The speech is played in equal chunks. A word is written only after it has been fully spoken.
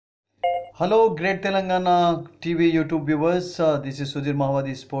Hello, great Telangana TV YouTube viewers. This is Sudheer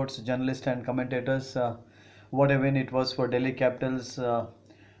Mahavadi, sports journalist and commentators. What a win it was for Delhi Capitals,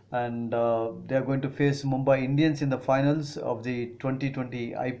 and they are going to face Mumbai Indians in the finals of the 2020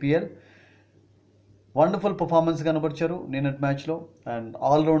 IPL. Wonderful performance కనబర్చారు నిన్నటి మ్యాచ్లో and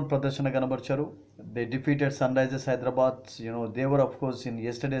all round ప్రదర్శన కనబర్చారు. They defeated Sunrisers Hyderabad. They were of course in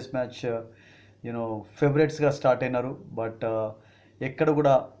yesterday's match ఫేవరెట్స్గా start అయినారు. But ఎక్కడ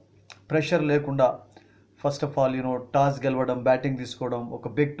కూడా pressure లేకుండా first of all toss గెలవడం, batting తీసుకోవడం, ఒక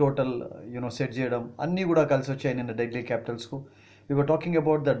బిగ్ టోటల్ సెట్ చేయడం అన్నీ కూడా కలిసి వచ్చాయి నిన్న Delhi క్యాపిటల్స్కు. We were talking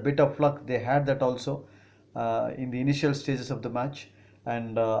about that bit of luck they had that also in the initial stages of the match.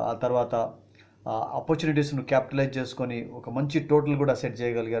 And ఆ తర్వాత ఆపర్చునిటీస్ను క్యాపిటలైజ్ చేసుకొని ఒక మంచి టోటల్ కూడా సెట్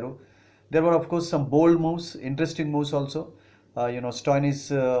చేయగలిగారు. There were of course some bold moves, interesting moves also. Stoinis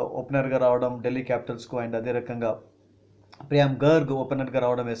ఓపెనర్గా రావడం Delhi క్యాపిటల్స్కు, and అదే రకంగా ప్రియామ్ గర్గ్ ఓపెనర్గా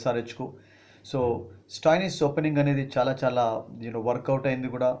రావడం ఎస్ఆర్హెచ్కు. సో స్టాయినిస్ ఓపెనింగ్ అనేది చాలా చాలా వర్కౌట్ అయింది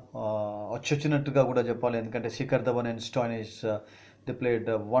కూడా, వచ్చినట్టుగా కూడా చెప్పాలి. ఎందుకంటే Shikhar Dhawan and Stoinis they played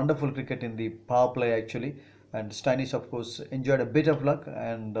wonderful cricket in the power play actually. And Stoinis of course enjoyed a bit of luck.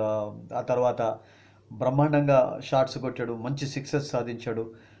 And ఆ తర్వాత బ్రహ్మాండంగా షాట్స్ కొట్టాడు, మంచి సిక్సెస్ సాధించాడు.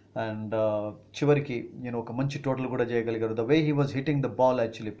 అండ్ చివరికి ఒక మంచి టోటల్ కూడా చేయగలిగారు. The way he was hitting the ball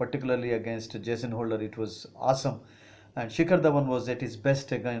actually, particularly against Jason holder, it was awesome. And Shikhar Dhawan was at his best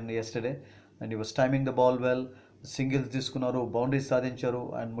again yesterday, and he was timing the ball well. Singles తీసుకున్నారు, boundaries సాధించారు,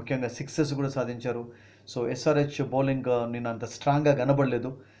 and ముఖ్యంగా sixes కూడా సాధించారు. So SRH bowling నేను అంత స్ట్రాంగ్గా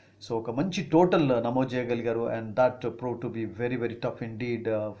కనబడలేదు. So ఒక మంచి టోటల్ నమోదు చేయగలిగారు, and that prove to be very very tough in deed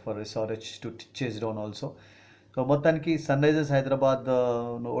for SRH to chase down also. So మొత్తానికి సన్ రైజర్స్ హైదరాబాద్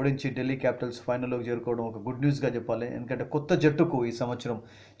ఓడించి ఢిల్లీ క్యాపిటల్స్ ఫైనల్లోకి చేరుకోవడం ఒక గుడ్ న్యూస్గా చెప్పాలి. ఎందుకంటే కొత్త జట్టుకు ఈ సంవత్సరం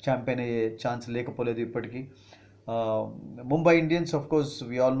ఛాంపియన్ అయ్యే ఛాన్స్ లేకపోలేదు ఇప్పటికీ. Mumbai Indians of course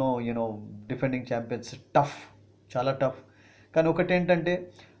we all know defending champions, tough, చాలా టఫ్. కానీ ఒకటి ఏంటంటే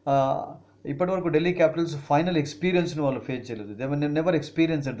ఇప్పటివరకు ఢిల్లీ క్యాపిటల్స్ ఫైనల్ ఎక్స్పీరియన్స్ని వాళ్ళు ఫేస్ చేయలేదు. They were never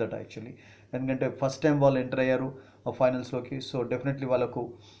experienced that actually. ఎందుకంటే ఫస్ట్ టైం వాళ్ళు ఎంటర్ అయ్యారు ఫైనల్స్లోకి. సో డెఫినెట్లీ వాళ్ళకు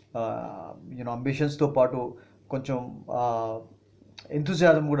అంబిషన్స్తో పాటు కొంచెం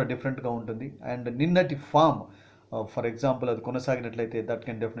ఎంతూజియాజం కూడా డిఫరెంట్గా ఉంటుంది. అండ్ నిన్నటి ఫామ్ ఫర్ ఎగ్జాంపుల్ అది కొనసాగినట్లయితే that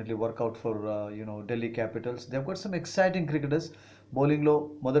can definitely work out for Delhi Capitals. They gut some exciting cricketers. బౌలింగ్లో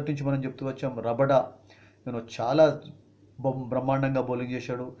మొదటి నుంచి మనం చెప్తూ వచ్చాం, రబడా చాలా బ్రహ్మాండంగా బౌలింగ్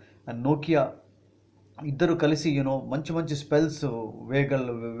చేశాడు. అండ్ నోకియా ఇద్దరు కలిసి మంచి మంచి స్పెల్స్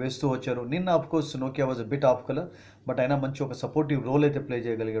వేస్తూ వచ్చారు. నిన్న of course Nokia was a bit of colour, but అయినా మంచి ఒక సపోర్టివ్ రోల్ అయితే ప్లే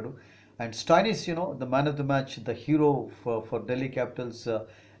చేయగలిగాడు. And Stoinis the man of the match, the hero for Delhi Capitals.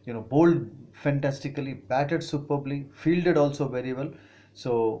 Bowled fantastically, batted superbly, fielded also very well.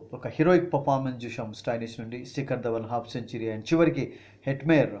 So ఒక heroic performance చూసాం Stoinis నుండి. Shikhar Dhawan half century, and చివరికి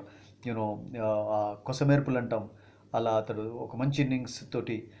Hetmyer కొసమేర్పులు అంటాం, అలా అతడు ఒక మంచి ఇన్నింగ్స్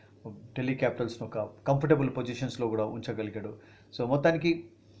తోటి ఢిల్లీ క్యాపిటల్స్ను ఒక కంఫర్టబుల్ పొజిషన్స్లో కూడా ఉంచగలిగాడు. సో మొత్తానికి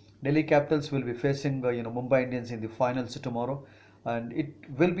Delhi Capitals will be facing Mumbai Indians in the finals tomorrow, and it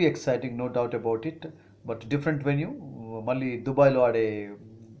will be exciting, no doubt about it. But different venue, మళ్ళీ దుబాయ్లో ఆడే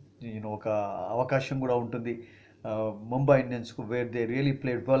ఒక అవకాశం కూడా ఉంటుంది Mumbai ఇండియన్స్కు, where they really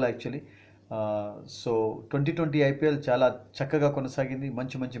played well actually. So 2020 IPL చాలా చక్కగా కొనసాగింది.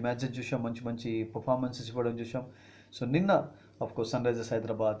 మంచి మంచి మ్యాచెస్ చూసాం, మంచి మంచి పర్ఫార్మెన్సెస్ ఇవ్వడం చూసాం. సో నిన్న ఆఫ్కోర్స్ సన్ రైజర్స్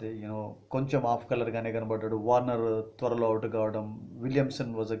హైదరాబాద్ కొంచెం ఆఫ్ కలర్గానే కనబడ్డాడు. వార్నర్ త్వరలో అవుట్ కావడం,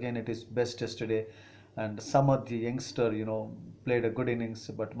 Williamson was again it is best yesterday, and Samar the youngster played a good innings.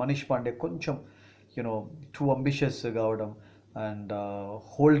 But Manish Pandey కొంచెం టూ అంబిషియస్ కావడం, అండ్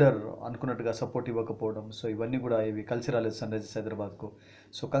హోల్డర్ అనుకున్నట్టుగా సపోర్ట్ ఇవ్వకపోవడం. సో ఇవన్నీ కూడా ఇవి కలిసి రాలేదు సన్ రైజర్స్ హైదరాబాద్కు.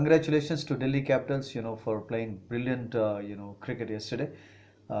 So congratulations to Delhi Capitals for playing brilliant cricket yesterday.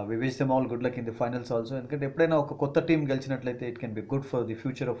 We wish them all good luck in the finals also. ఎందుకంటే ఎప్పుడైనా ఒక కొత్త team గెలిచినట్లయితే it can be good for the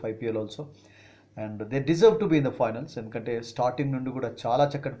future of IPL also, and they deserve to be in the finals. ఎందుకంటే starting నుండి కూడా చాలా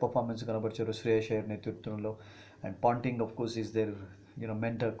చక్కటి performance కనబరిచారు Shreyas Iyer నేతృత్వంలో. And Ponting of course is there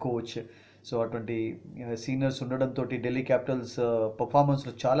mentor coach. So అటువంటి సీనియర్స్ ఉండడంతో Delhi Capitals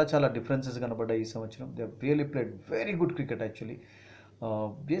పర్ఫార్మెన్స్లో చాలా చాలా డిఫరెన్సెస్ కనబడ్డాయి ఈ సంవత్సరం. They really played very good cricket actually.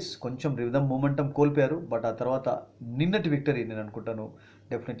 Yes, కొంచెం రిధమ్ మూమెంటం కోల్పోయారు, బట్ ఆ తర్వాత నిన్నటి విక్టరీ నేను అనుకుంటాను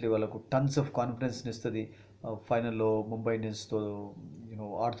డెఫినెట్లీ వాళ్ళకు టన్స్ ఆఫ్ కాన్ఫిడెన్స్ని ఇస్తుంది ఫైనల్లో ముంబై ఇండియన్స్తో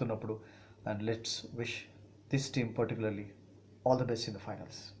ఆడుతున్నప్పుడు. And let's wish this team particularly all the best in the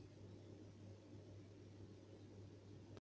finals.